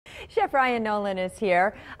Chef Ryan Nolan is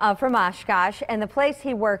here from Oshkosh, and the place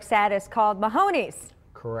he works at is called Mahoney's.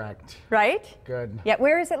 Correct. Right? Good. Yeah,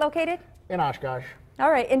 where is it located? In Oshkosh. All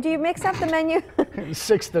right, and do you mix up the menu?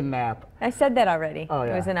 6th and Knapp. I said that already. Oh,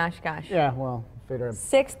 yeah. It was in Oshkosh. Yeah, well, figure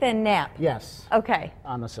 6th and Knapp. Yes. Okay.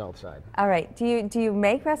 On the south side. All right. Do you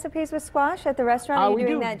make recipes with squash at the restaurant? Or are you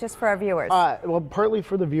doing that just for our viewers? Well, partly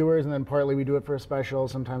for the viewers, and then partly we do it for a special.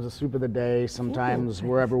 Sometimes a soup of the day, sometimes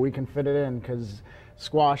wherever we can fit it in, because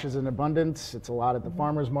squash is in abundance. It's a lot at the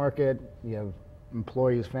farmer's market. You have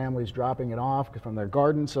employees, families dropping it off from their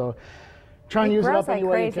garden. So try and use it up any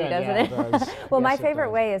way you can. Doesn't it? Does. Well, yes, my favorite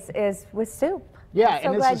way is with soup. Yeah, I'm so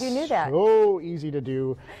and glad this you is knew that. so easy to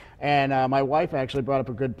do. And my wife actually brought up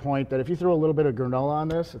a good point that if you throw a little bit of granola on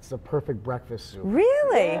this, it's the perfect breakfast soup.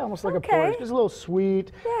 Really? Yeah, almost like a porridge. Just a little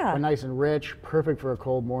sweet, yeah, but nice and rich. Perfect for a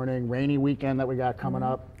cold morning, rainy weekend that we got coming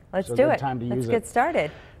up. Let's so do it. Time to Let's use get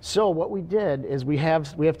started. So what we did is we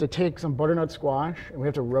have to take some butternut squash and we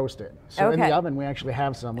have to roast it. So in the oven we actually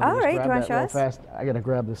have some. All right, do you want to show us? Fast. I gotta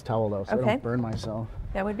grab this towel though, so I don't burn myself.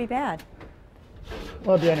 That would be bad.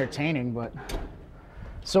 Well, it'd be entertaining, but.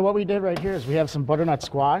 So what we did right here is we have some butternut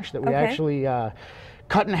squash that we actually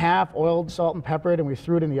cut in half, oiled, salt, and peppered, and we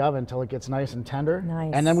threw it in the oven until it gets nice and tender.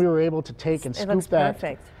 Nice. And then we were able to take and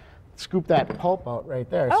scoop that pulp out right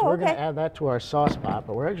there. So we're going to add that to our sauce pot,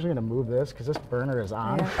 but we're actually going to move this because this burner is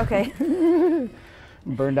on. Yeah. Okay.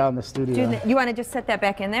 Burn down the studio. You want to just set that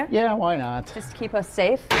back in there? Yeah, why not? Just to keep us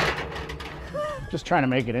safe. Just trying to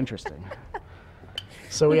make it interesting.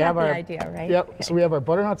 So we have our idea, right? Yep. Okay. So we have our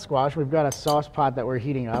butternut squash. We've got a sauce pot that we're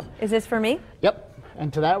heating up. Is this for me? Yep.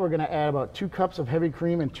 And to that we're going to add about 2 cups of heavy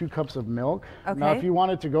cream and 2 cups of milk. Okay. Now if you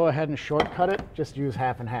wanted to go ahead and shortcut it, just use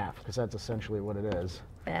half and half because that's essentially what it is.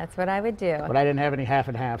 That's what I would do. But I didn't have any half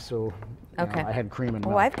and half, so you know, I had cream and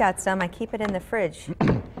milk. Oh, I've got some. I keep it in the fridge.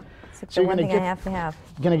 It's so the one thing I have to have.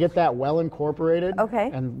 You're going to get that well incorporated.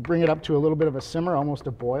 Okay. And bring it up to a little bit of a simmer, almost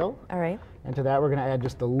a boil. All right. And to that we're going to add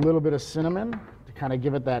just a little bit of cinnamon to kind of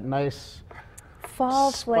give it that nice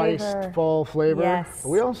spiced fall flavor. Yes. But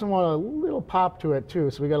we also want a little pop to it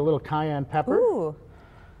too, so we got a little cayenne pepper. Ooh.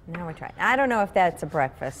 Now we're trying. I don't know if that's a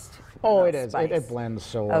breakfast. Oh, it is. It blends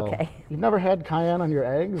so well. Okay. You've never had cayenne on your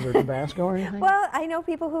eggs or Tabasco or anything? Well, I know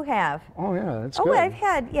people who have. Oh, yeah, it's good. Oh, I've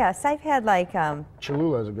had like...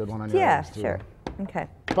 Cholula is a good one on your eggs, too. Yeah, sure. Okay.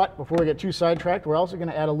 But before we get too sidetracked, we're also going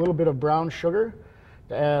to add a little bit of brown sugar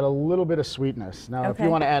to add a little bit of sweetness. Now, if you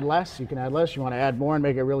want to add less, you can add less. You want to add more and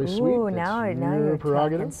make it really sweet. Ooh, now you're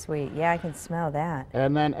talking sweet. Yeah, I can smell that.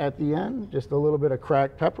 And then at the end, just a little bit of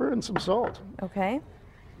cracked pepper and some salt. Okay.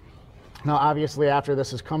 Now, obviously, after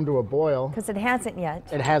this has come to a boil... Because it hasn't yet.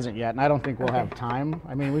 It hasn't yet, and I don't think we'll have time.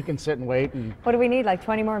 I mean, we can sit and wait and... What do we need, like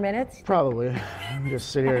 20 more minutes? Probably.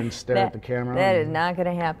 Just sit here and stare at the camera. That is not going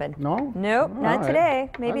to happen. No? Nope, not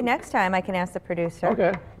today. Maybe next time I can ask the producer.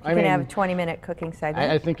 Okay. You can have a 20minute cooking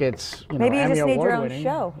segment. I think it's, you know, maybe you Emmy just need your own award-winning.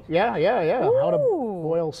 show. Yeah. How to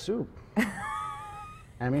boil soup.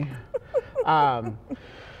 Emmy.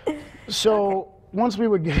 So... Once we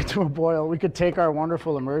would get it to a boil, we could take our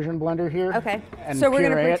wonderful immersion blender here. Okay. And so we're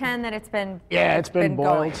going to pretend that it's been it's been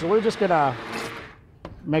boiled. Going. So we're just going to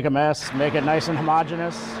make a mess, make it nice and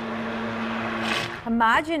homogeneous.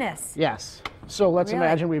 Homogeneous? Yes. So let's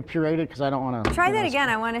imagine we've pureed it because I don't want to... Try that again.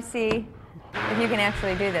 I want to see if you can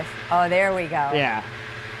actually do this. Oh, there we go. Yeah.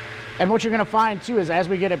 And what you're going to find, too, is as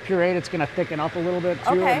we get it pureed, it's going to thicken up a little bit,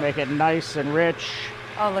 too, and make it nice and rich.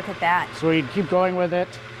 Oh, look at that. So we keep going with it.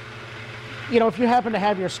 You know, if you happen to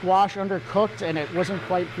have your squash undercooked and it wasn't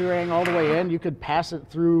quite pureeing all the way in, you could pass it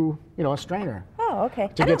through, you know, a strainer. Oh, okay.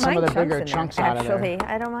 To get some of the bigger chunks out of there. Actually,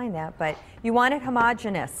 I don't mind that, but you want it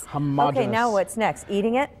homogeneous. Homogeneous. Okay, now what's next?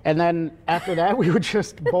 Eating it? And then after that, we would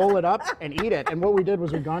just bowl it up and eat it. And what we did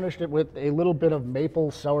was we garnished it with a little bit of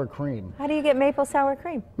maple sour cream. How do you get maple sour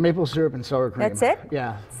cream? Maple syrup and sour cream. That's it?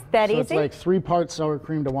 Yeah. It's that easy? It's like 3 parts sour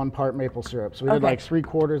cream to 1 part maple syrup. So we did like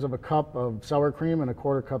 3/4 of a cup of sour cream and a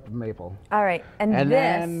 1/4 cup of maple. All right, and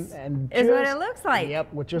this is what it looks like.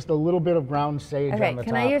 Yep, with just a little bit of ground sage on the top. Okay,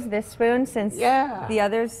 can I use this spoon since the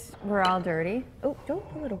others were all dirty? Oh, don't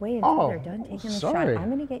pull it away until they're done taking the shot. I'm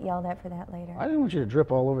going to get yelled at for that later. I didn't want you to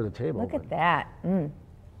drip all over the table. Look at that.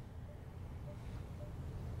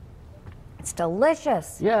 It's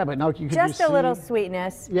delicious. Yeah, but now you can just a little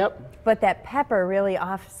sweetness. Yep. But that pepper really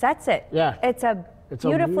offsets it. Yeah. It's a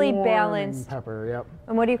beautifully balanced pepper. Yep.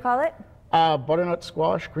 And what do you call it? Butternut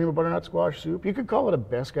squash, cream of butternut squash soup. You could call it a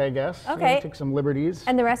bisque, I guess. Okay. Take some liberties.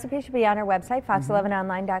 And the recipe should be on our website,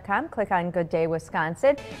 fox11online.com. Click on Good Day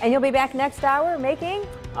Wisconsin. And you'll be back next hour making?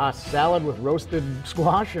 A salad with roasted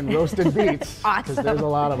squash and roasted beets. Awesome. Because there's a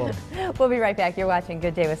lot of them. We'll be right back. You're watching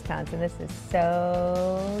Good Day Wisconsin. This is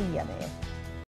so